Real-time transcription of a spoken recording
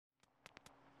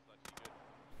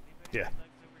Yeah.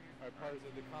 Alright, Partisan,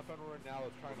 the compound we're in now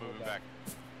is trying to move back.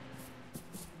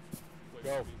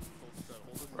 Go.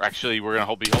 Actually, we're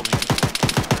gonna be holding.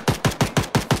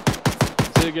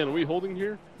 Say again, are we holding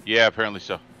here? Yeah, apparently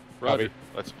so. Roger.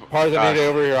 Let's. Partisan, need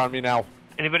over here on me now.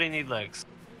 Anybody need legs?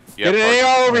 Yeah, Get an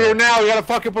AR over here now. We got a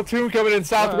fucking platoon coming in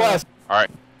southwest. All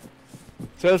right.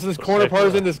 So this is corner,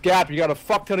 Partisan, this gap. You got a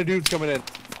fuck ton of dudes coming in.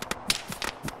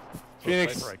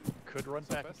 Phoenix. I could run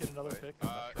back and get another pick.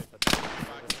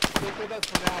 Stick with us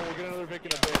for now. We'll get another pick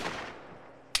in a bit.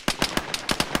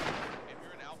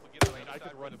 I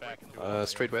could run back and do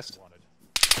straight west.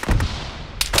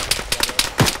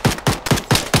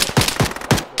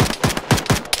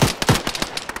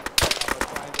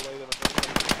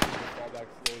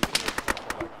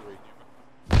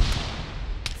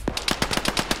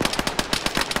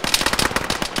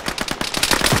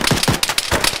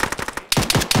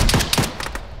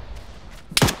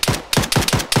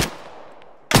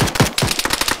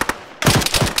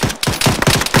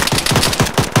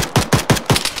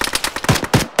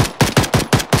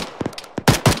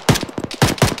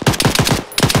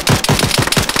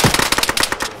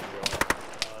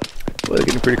 Well, they're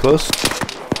getting pretty close.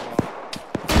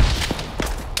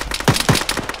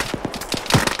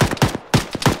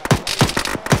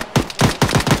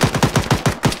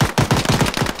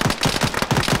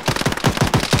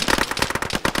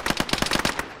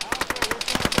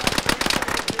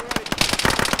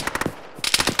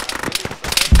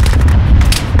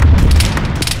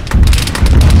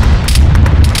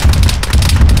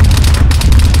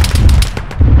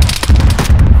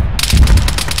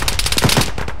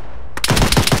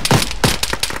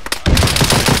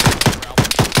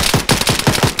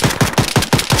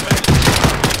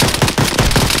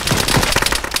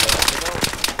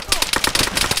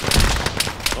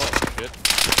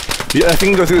 Yeah, I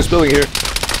think you can go through this building here.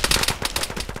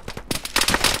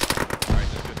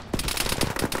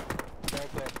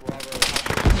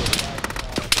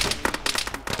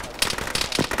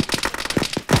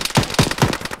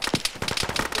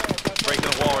 Break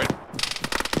the wall right.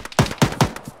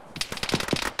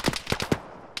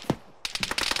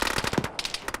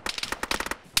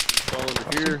 It's all under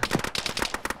here.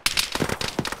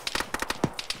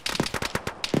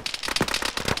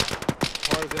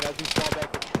 Partisan, as we fall back,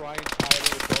 we're trying to tie it in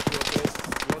the belt real bit.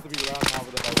 We want to be around now,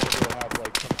 but I want to have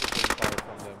like some supporting fire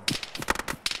from them.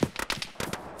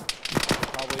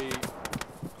 We'll probably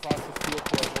cross this field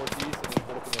to our northeast and then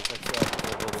hold up in those next couple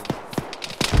of buildings.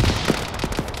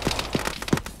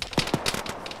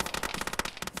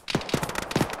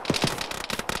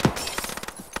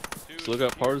 So look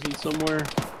out Partisan somewhere.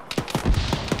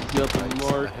 He's got the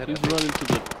mark. He's running to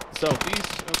the southeast.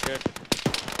 Okay.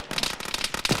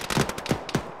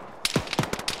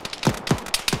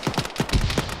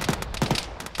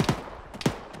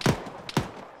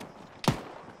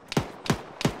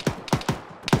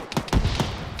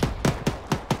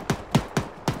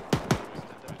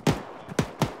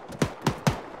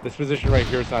 This position right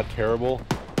here is not terrible.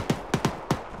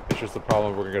 It's just the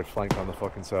problem we're gonna get flanked on the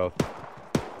fucking south.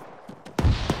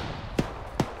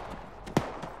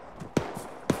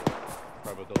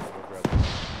 Probably doesn't go grab them.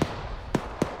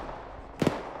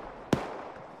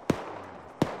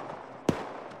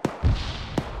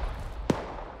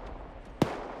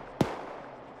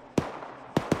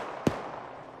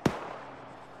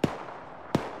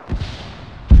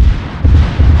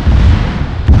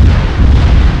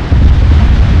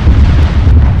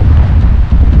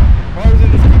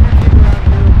 Partisan, just keep your team around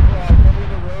here, covering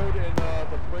the road and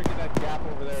breaking that gap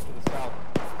over there to the south.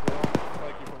 We don't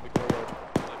flank you from the courtyard.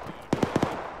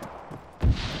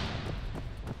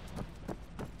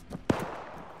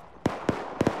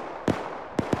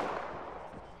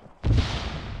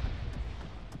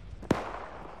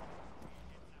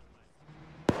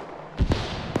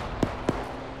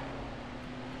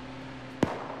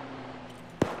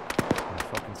 You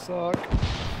fucking suck.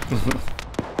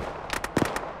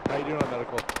 How you doing on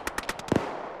medical?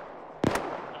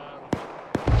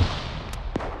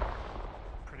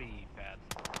 Pretty bad.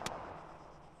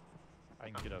 I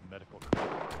can get a medical.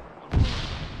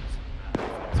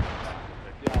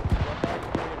 Yeah, run back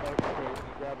and bring a medical crate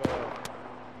and grab a...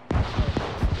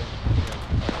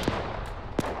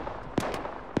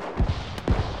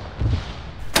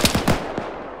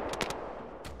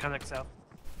 Contact south.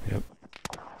 Yep.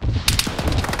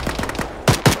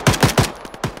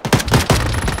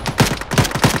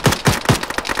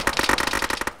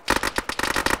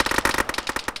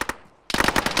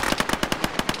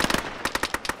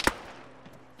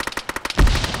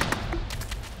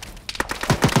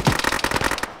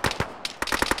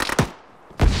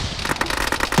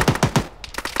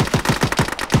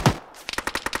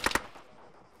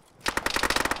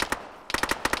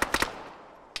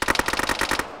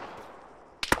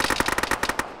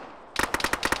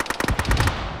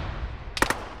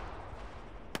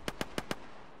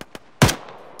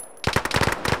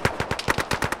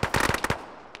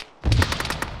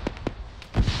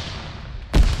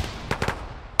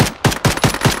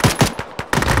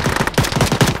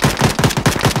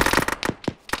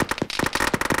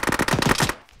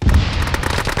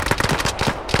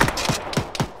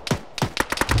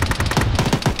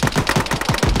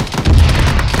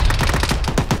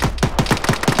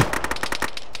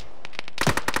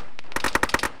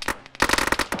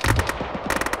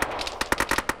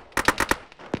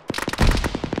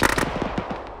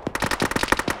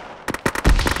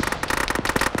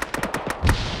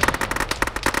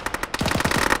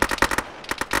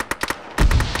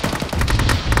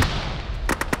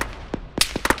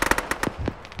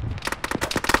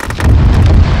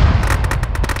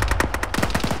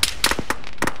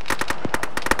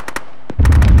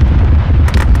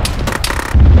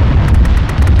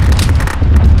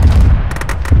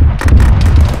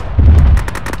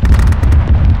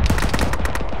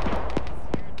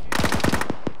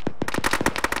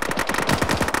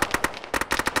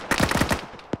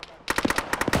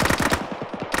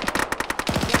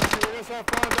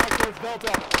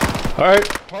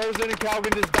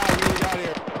 Calvin just died. We need to get out of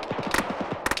here.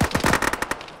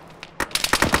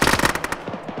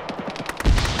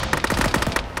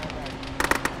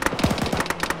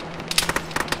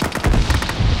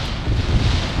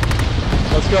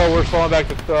 Let's go. We're falling back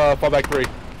to fallback 3.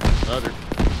 Roger.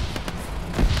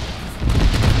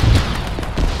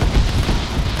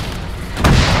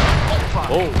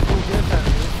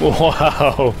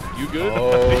 Wow. You good?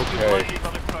 Okay.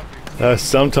 That's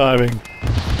some timing.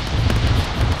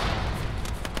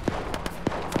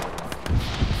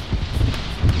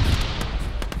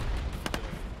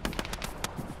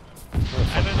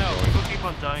 I don't know. People keep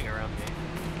on dying around me.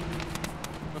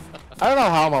 I don't know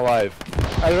how I'm alive.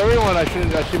 Out of everyone, I should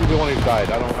be the one who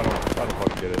died. I don't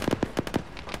fucking get it.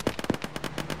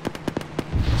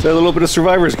 Is that a little bit of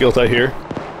survivor's guilt, I hear?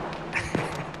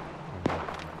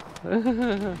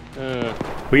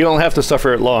 We don't have to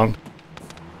suffer it long.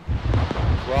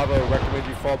 Bravo, recommend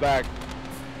you fall back.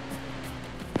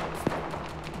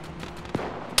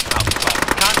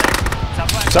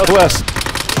 Contact. Southwest.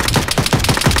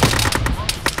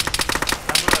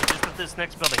 Just at this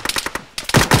next building.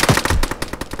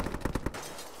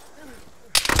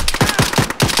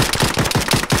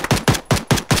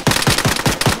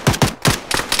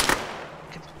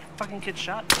 Fucking get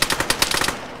shot.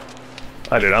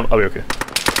 I did. I'll be okay.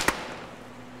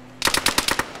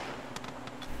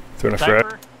 Throwing a threat.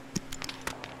 Cypher?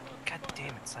 God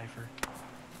damn it, Cypher.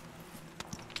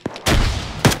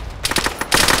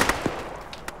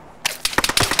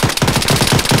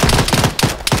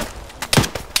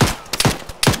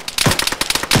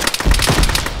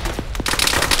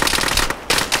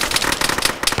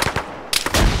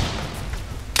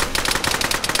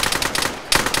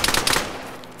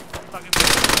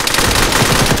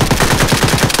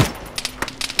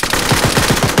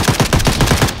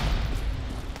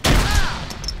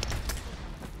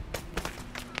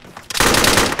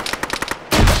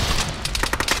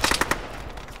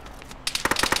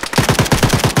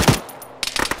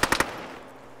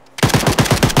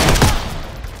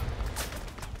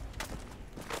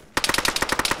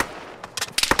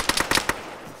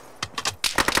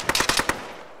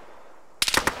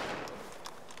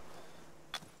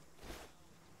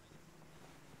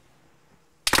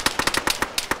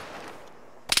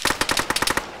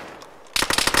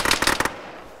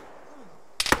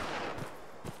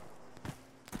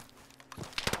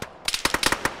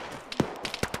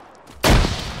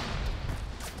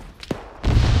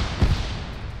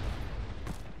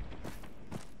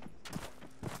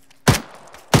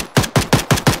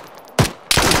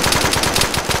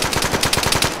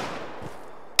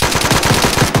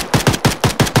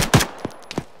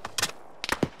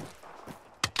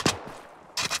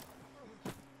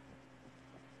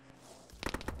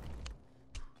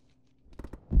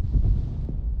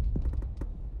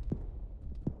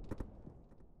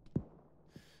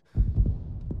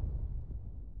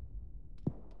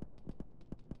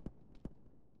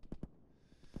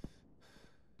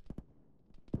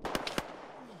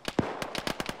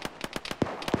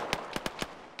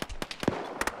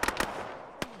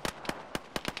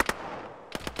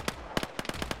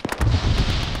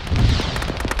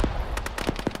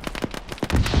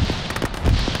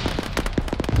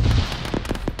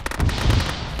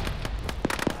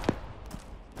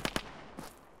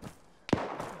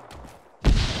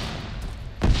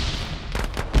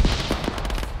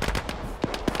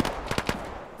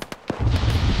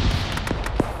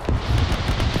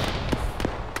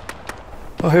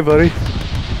 Oh, hey, buddy.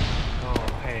 Oh,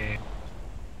 hey.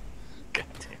 God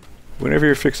damn. Whenever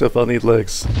you're fixed up, I'll need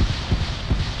legs.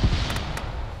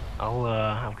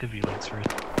 I'll give you legs first.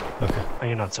 Okay. Oh,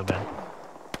 you're not so bad.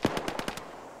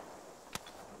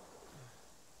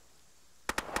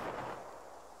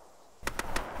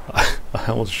 I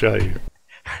almost shot you.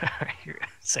 You're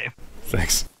same.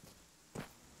 Thanks.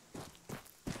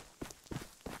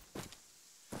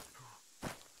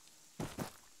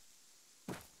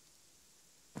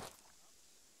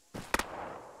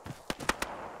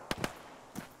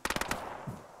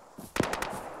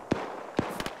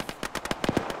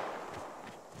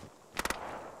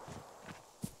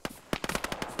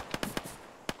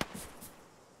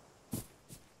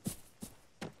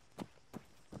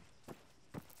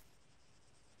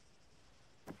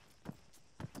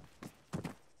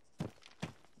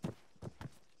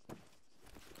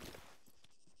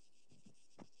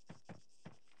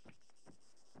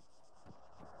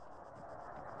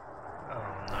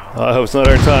 I hope it's not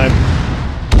our time.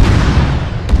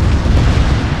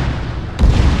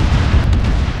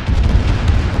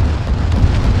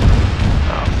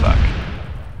 Oh, fuck.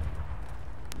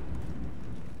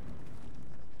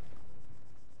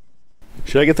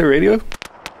 Should I get the radio?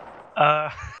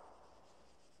 I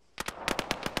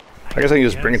guess I can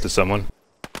just bring it to someone.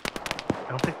 I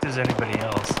don't think there's anybody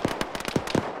else.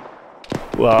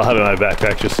 Well, I'll have it in my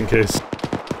backpack just in case.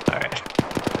 Alright.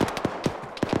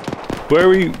 Where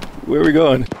are we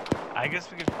going? I guess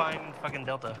we could find fucking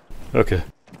Delta. Okay.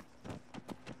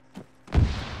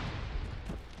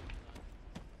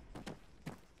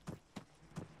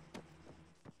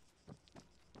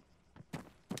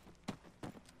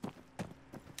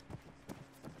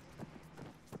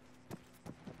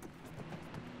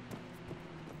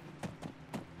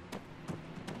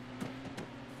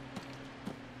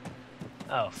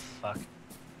 Oh, fuck.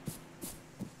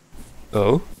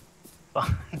 Oh?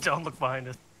 Don't look behind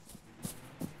us.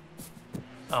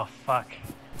 Oh, fuck.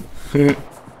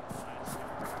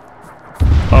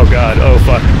 Oh god, oh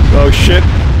fuck. Oh shit.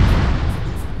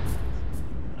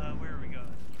 Where are we going?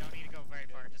 You don't need to go very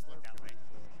far, just look that way.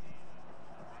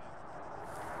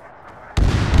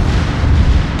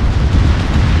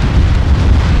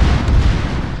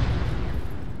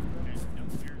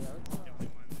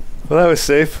 Well, that was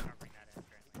safe.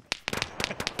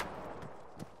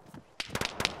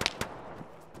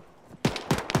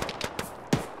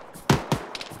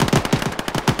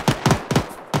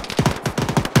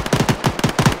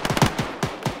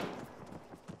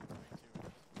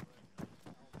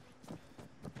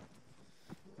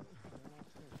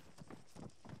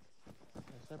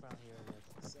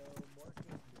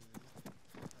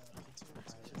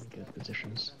 Good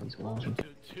positions. These walls are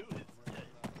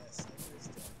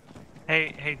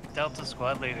Hey, Delta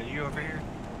Squad leader, you over here?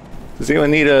 Does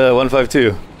anyone need a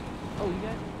 152? Oh, you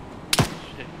got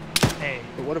Shit. Hey,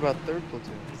 But what about 3rd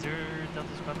platoon? is there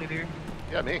Delta Squad leader here?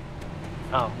 Yeah, me.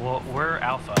 Oh, well, we're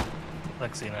Alpha.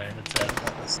 Lexi and I,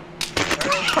 that's it.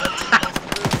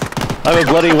 I have a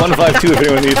bloody 152 if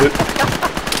anyone needs it.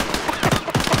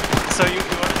 So you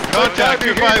want to Contact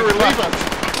You're here to relieve us.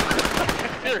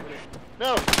 Here.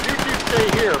 No, you two stay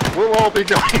here. We'll all be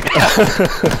going. We've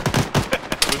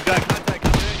got contact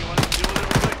coming in. You want to deal with it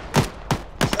real quick?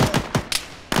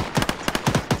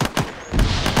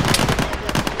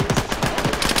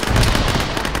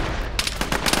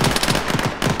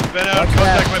 Been out.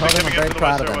 Contact might be coming in for the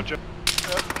west there. Watch out.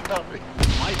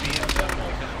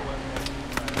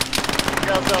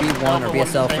 B1 or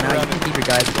BSL for now. You can keep your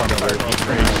guys informed of our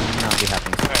may not be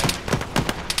happening.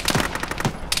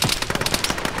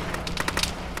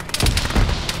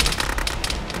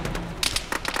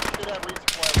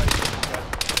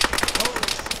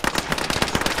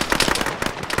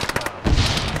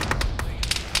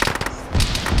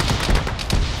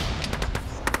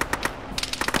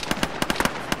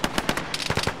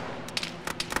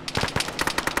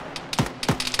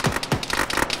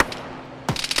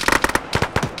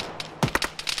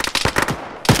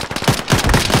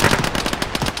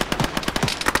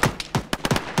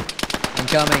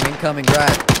 Incoming,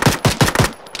 Brad.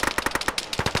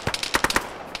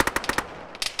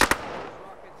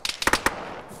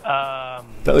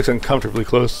 That looks uncomfortably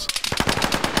close.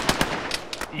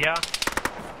 Yeah.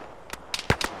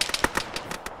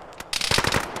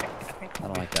 I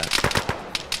don't like that.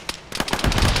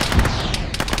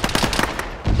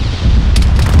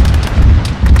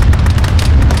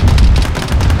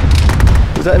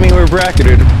 Does that mean we're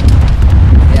bracketed?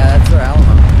 Yeah, that's our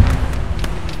Alamo.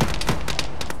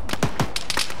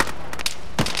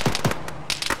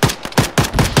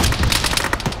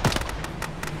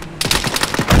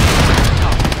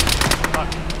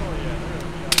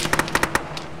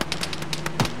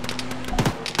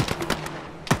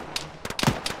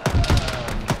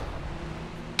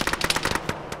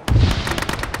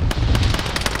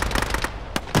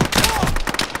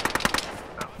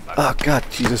 Oh god,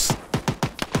 Jesus.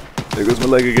 There goes my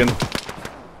leg again.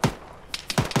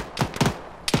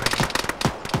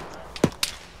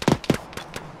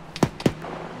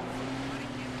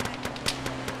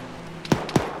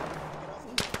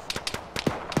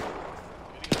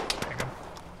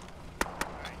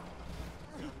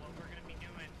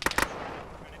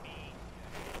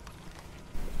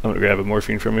 I'm gonna grab a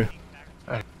morphine from you.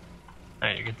 Alright,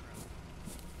 you're good.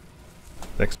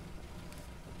 Thanks.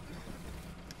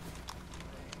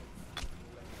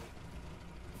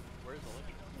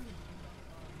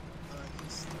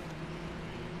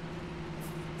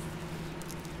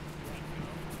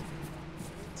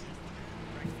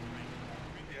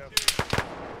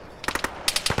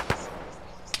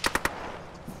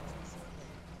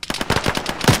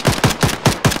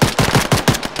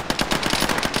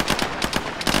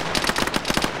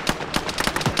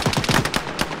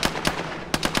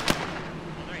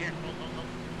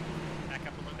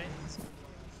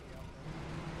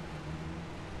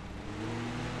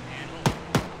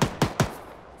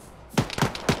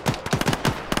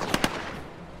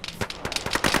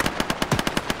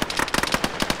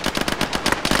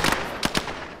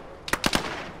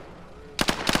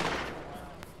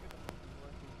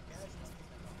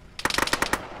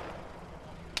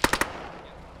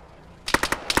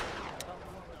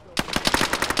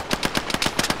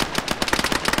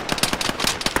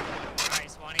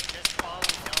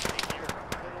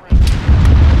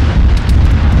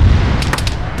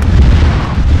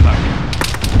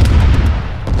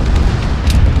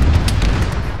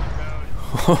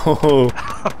 Oh.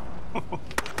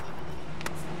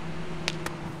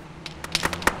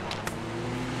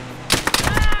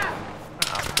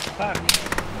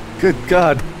 Good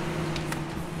God.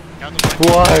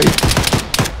 Why?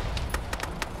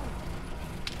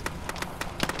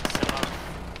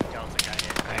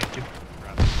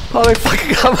 Oh, they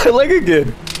fucking got my leg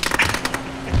again.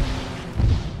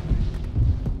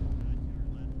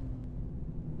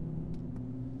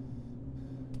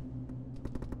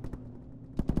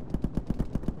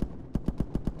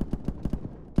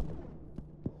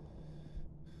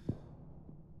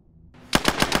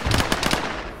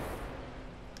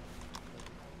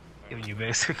 Giving you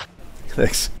basic.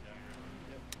 Thanks.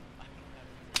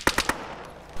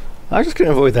 I just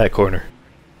couldn't avoid that corner.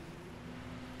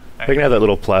 I can have that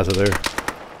little plaza there. I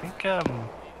think, oh,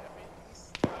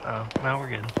 no, we're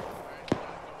good.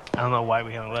 I don't know why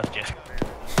we haven't left yet.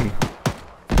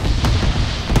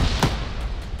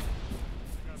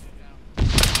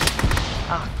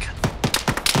 Oh, God.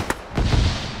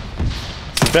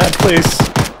 It's a bad place.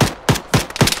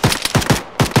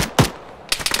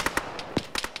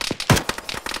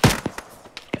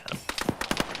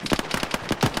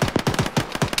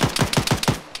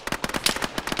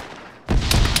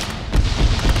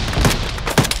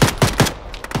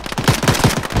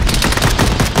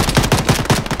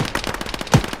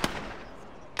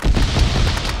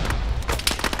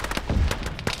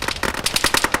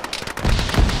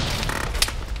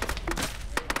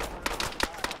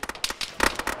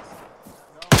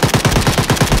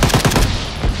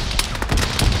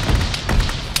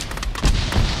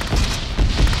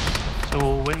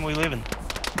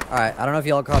 Alright, I don't know if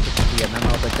y'all caught the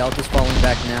memo, but Delta's falling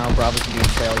back now. Bravo's gonna be in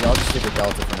trail. Y'all just stick with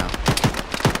Delta for now.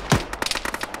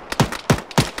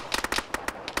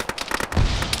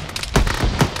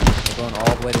 We're going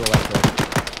all the way to Electro.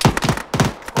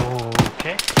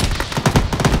 Okay.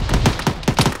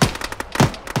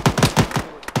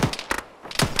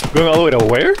 Going all the way to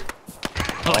where?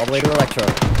 All the way to Electro.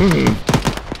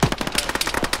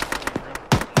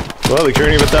 Well, the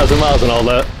journey of 1,000 miles and all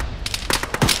that.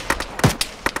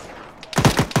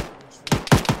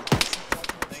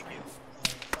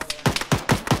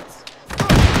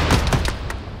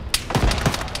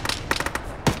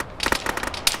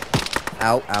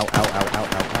 Ow, ow, ow, ow, ow,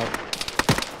 ow, ow.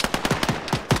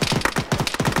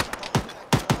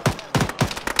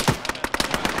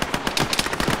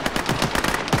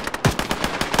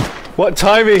 What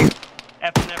timing?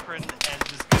 Epinephrine and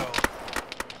just go.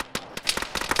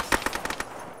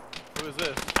 Who is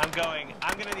this? I'm going.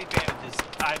 I'm gonna need bandages.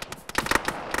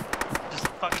 Just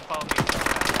fucking follow me.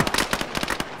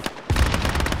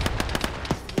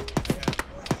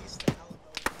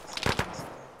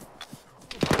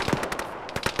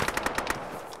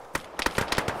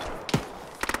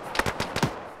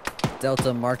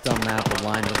 Delta marked on map, the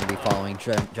line we're going to be following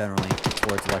generally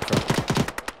towards Electro.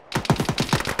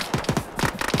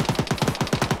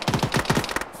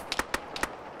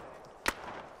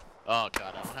 Oh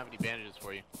god, I don't have any bandages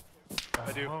for you.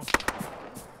 I do.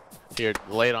 Here,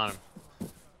 lay it on him.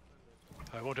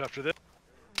 I won't after this.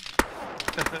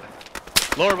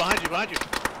 Lower, behind you, behind you.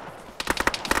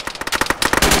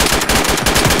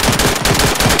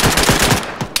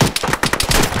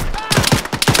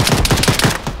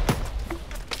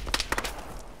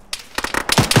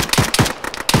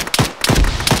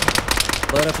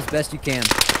 Load up as best you can.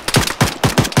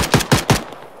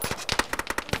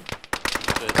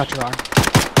 Got your arm.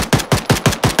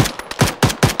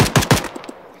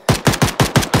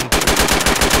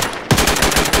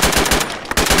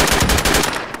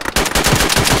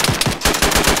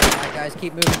 Alright guys,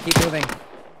 keep moving, keep moving.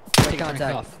 Make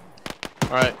contact.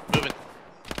 Alright, moving.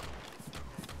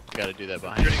 Gotta do that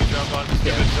behind You're you. getting a jump on. Just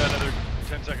give it another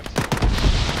 10 seconds.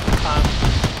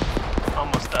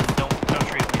 Almost done. Don't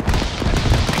treat me.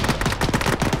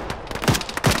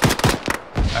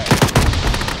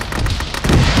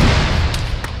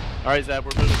 Alright, Zab,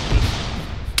 we're moving.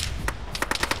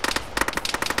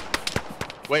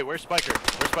 Wait, where's Spiker?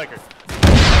 Where's Spiker?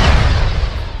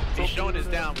 He's showing us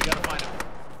down. We gotta find him.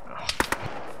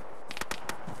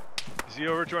 Is he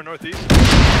over to our northeast?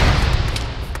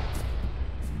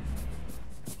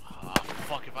 Ah,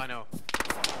 fuck if I know.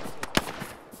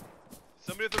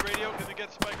 Somebody at the radio, can they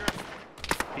get Spiker?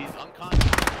 He's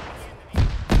unconscious.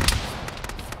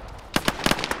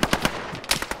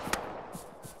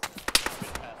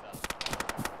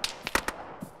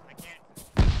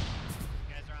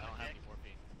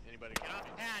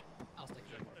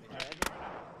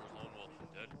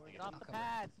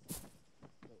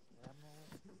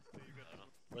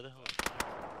 Where the hell is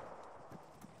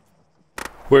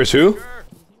Where's who?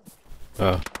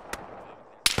 Oh.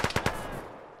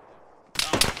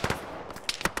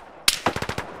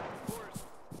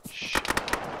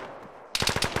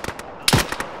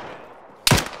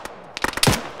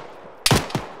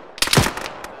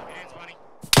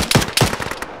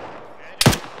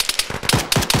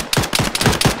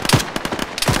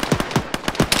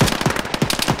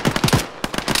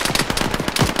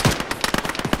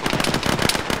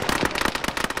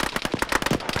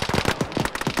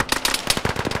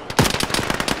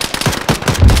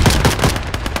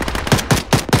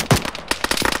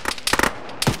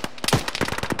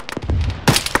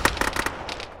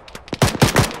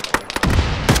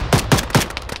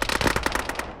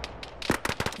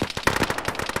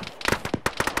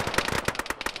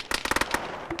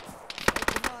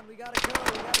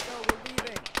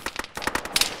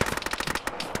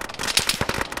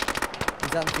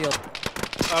 out in the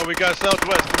field. We got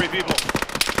southwest, 3 people.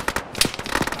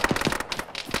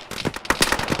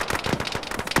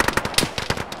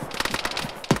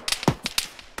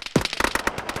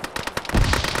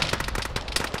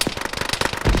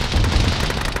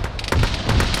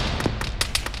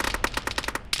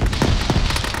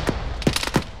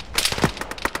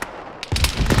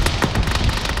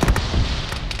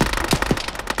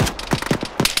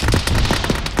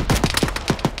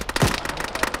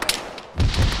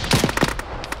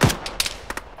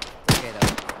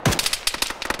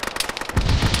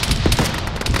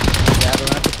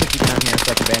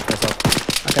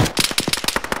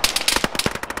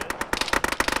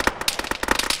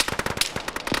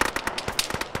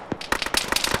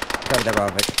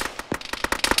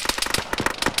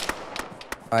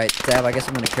 Alright, Dab, I guess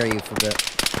I'm gonna carry you for a bit.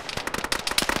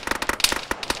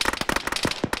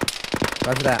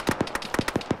 Roger that.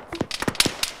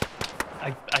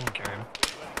 I can carry him.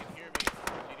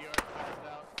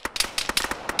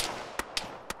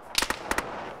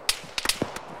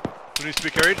 Who needs to be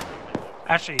carried?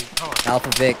 Actually, hold on.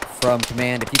 Alpha Vic from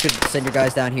command, if you could send your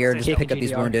guys down here and just pick up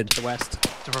these wounded. To the west.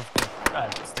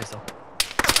 Stay still.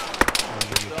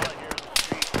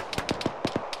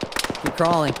 Keep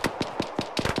crawling.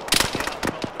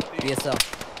 BSL.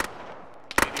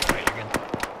 Alright, you're good.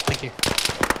 Thank you.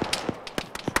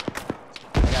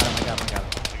 I got him. I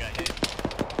got hit.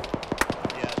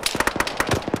 Yeah.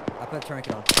 I put a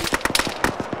tourniquet on.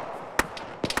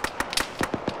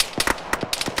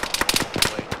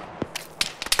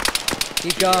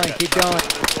 Keep going, keep going.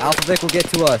 Alpha Vic will get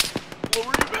to us.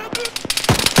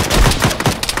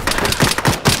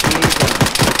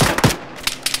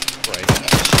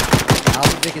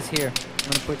 Alpha Vic is here. I'm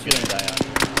gonna put you in.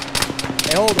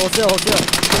 Hey, hold still. That's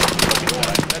all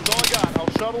I got. I'll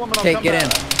shuttle them and I'll Okay, come get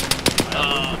back.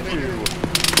 in.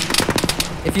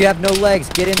 If you have no legs,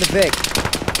 get in the Vic.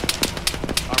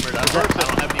 Armored, I don't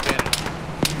have any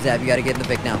bandage. Zab, you gotta get in the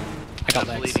Vic now. I got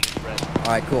I'm legs. bleeding and red.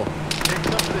 Alright, cool. Take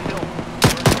some to the hill.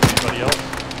 Anybody else?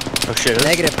 Oh shit.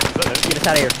 Negative. Get us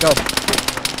out of here. Go.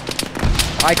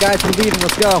 Alright, guys, we're leaving.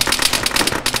 Let's go.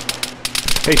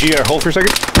 Hey, GR, hold for a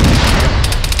second.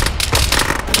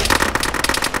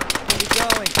 Keep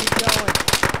going. Keep going.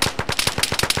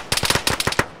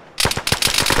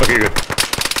 Okay, good.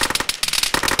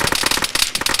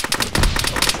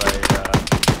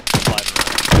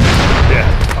 Yeah.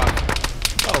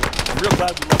 Oh, I'm real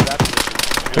glad we left that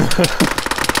position.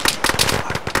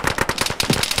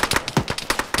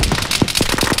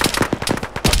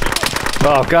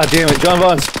 Oh, god damn it, John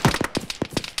Vons.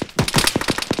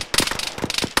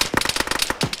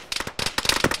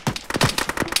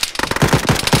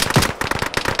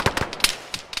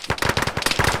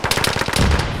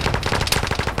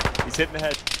 He's hitting the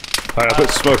head. Alright, I'll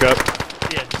put smoke up.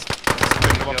 Yeah, just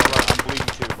I'm bleeding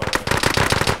too, by the way.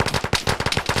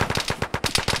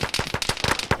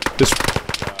 This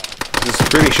is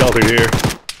pretty sheltered here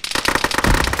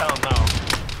oh no.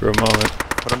 for a moment.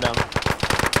 Put him down.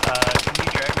 Can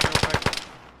you drag me real quick?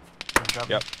 Or drop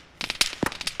me? Yep.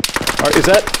 Alright, is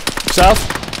that south?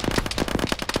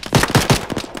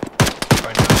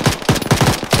 Right now.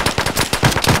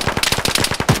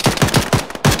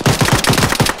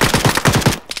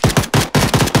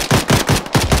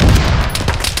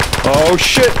 Oh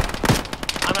shit!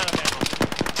 I'm out of ammo.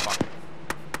 Fuck.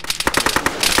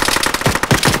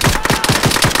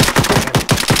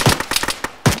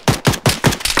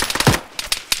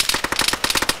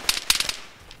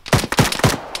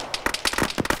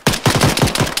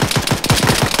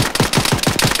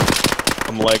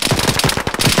 I'm legged.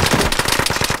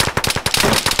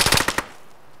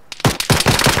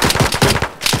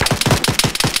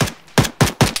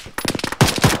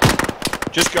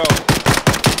 Just go.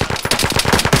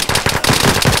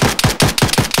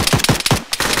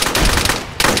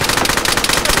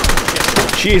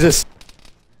 Jesus.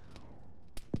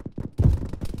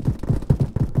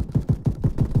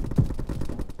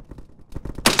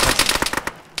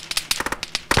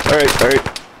 Alright.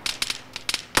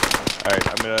 Alright,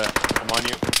 I'm on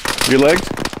you. You legged?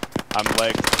 I'm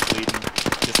legged, I'm bleeding.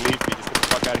 Just leave me, just get the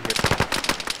fuck out of here.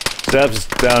 Stab's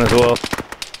down as well.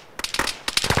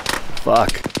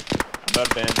 Fuck. I'm out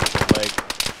of bandages, I'm legged,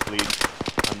 bleeding.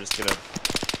 I'm just gonna...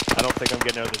 I don't think I'm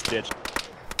getting out of this ditch.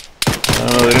 I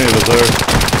don't know that any of us are.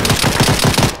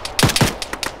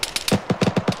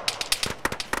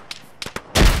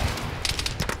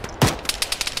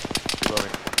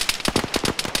 Reloading.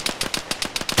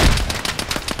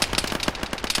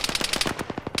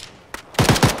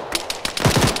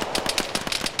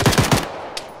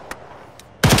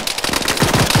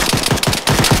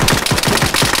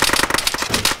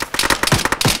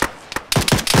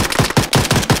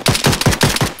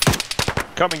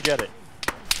 come and get it.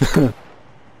 On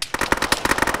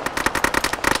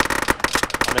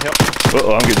the hill.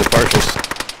 Uh-oh, I'm getting the partials.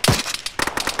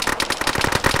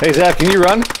 Hey, Zap, can you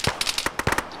run?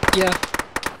 Yeah.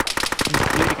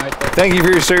 Thank you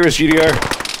for your service, GDR.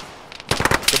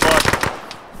 Good luck.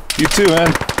 You too,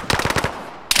 man.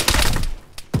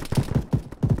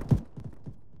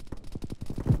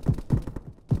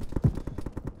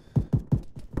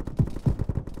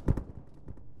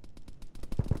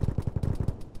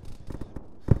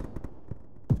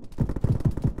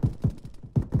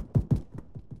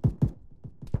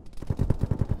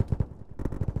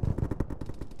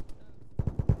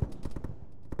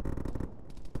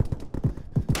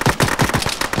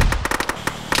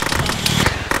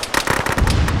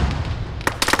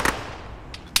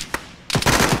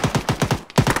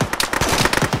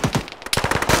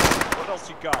 What else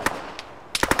you got?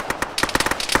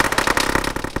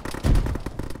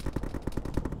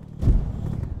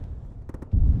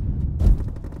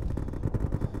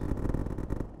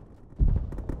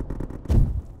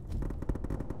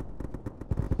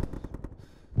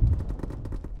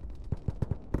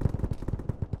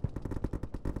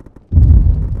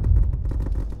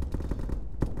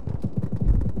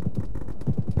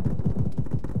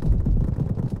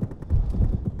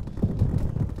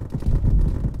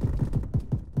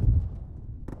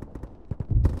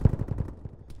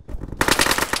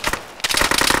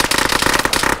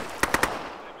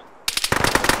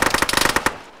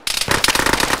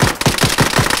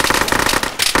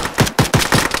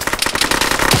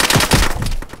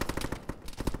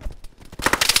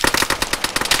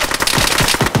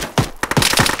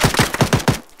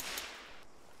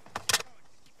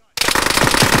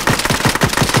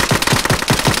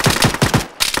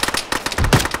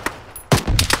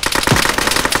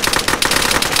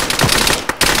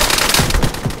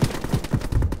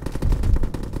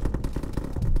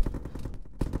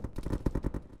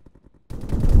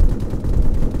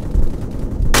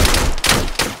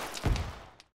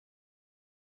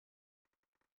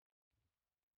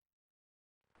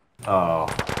 Oh.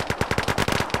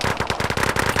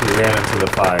 He ran into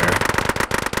the fire.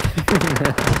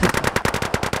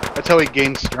 That's how he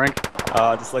gains strength.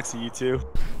 Dyslexia, you too?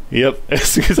 Yep. As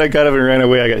soon as I got up and ran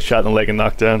away, I got shot in the leg and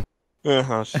knocked down.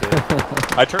 Oh shit.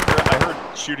 I turned around, I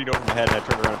heard shooting over my head and I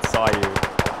turned around and saw you.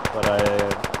 But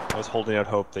I was holding out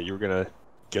hope that you were gonna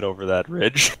get over that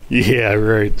ridge. Yeah,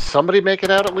 right. Somebody make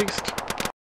it out at least?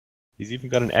 He's even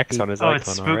got an X on his Oh, icon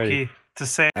it's spooky already. to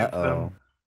save Uh-oh. them.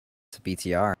 It's a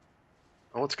BTR.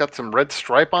 Oh, it's got some red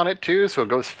stripe on it too, so it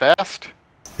goes fast.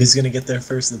 Who's gonna get there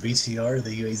first, the BTR or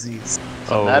the UAZs?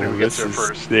 Doesn't matter who gets there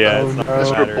first. Yeah, it's not gonna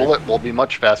Mr. matter. Bullet will be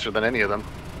much faster than any of them.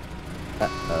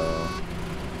 Uh-oh.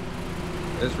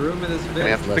 There's room in this They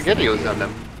have bit. SpaghettiOs on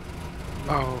them.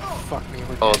 Oh, fuck me.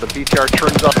 Oh, the BTR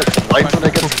turns off its lights when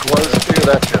it gets close too.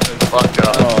 That's just fucked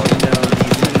up. Oh,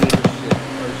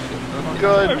 no.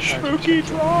 Good. Spooky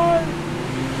drive!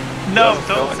 No,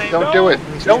 don't say Don't no. do it.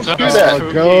 Don't do that.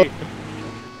 Go.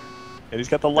 And he's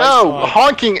got the lights No, on.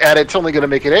 honking at it's only going to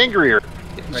make it angrier.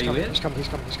 Are you in? He's coming.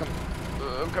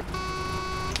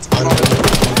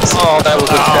 Oh, that was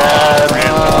a bad.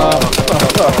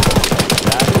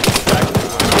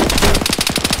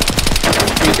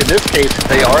 In this case,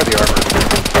 they are the armor.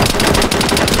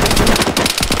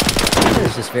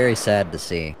 It's just very sad to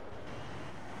see.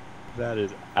 That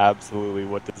is absolutely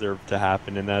what deserved to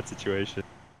happen in that situation.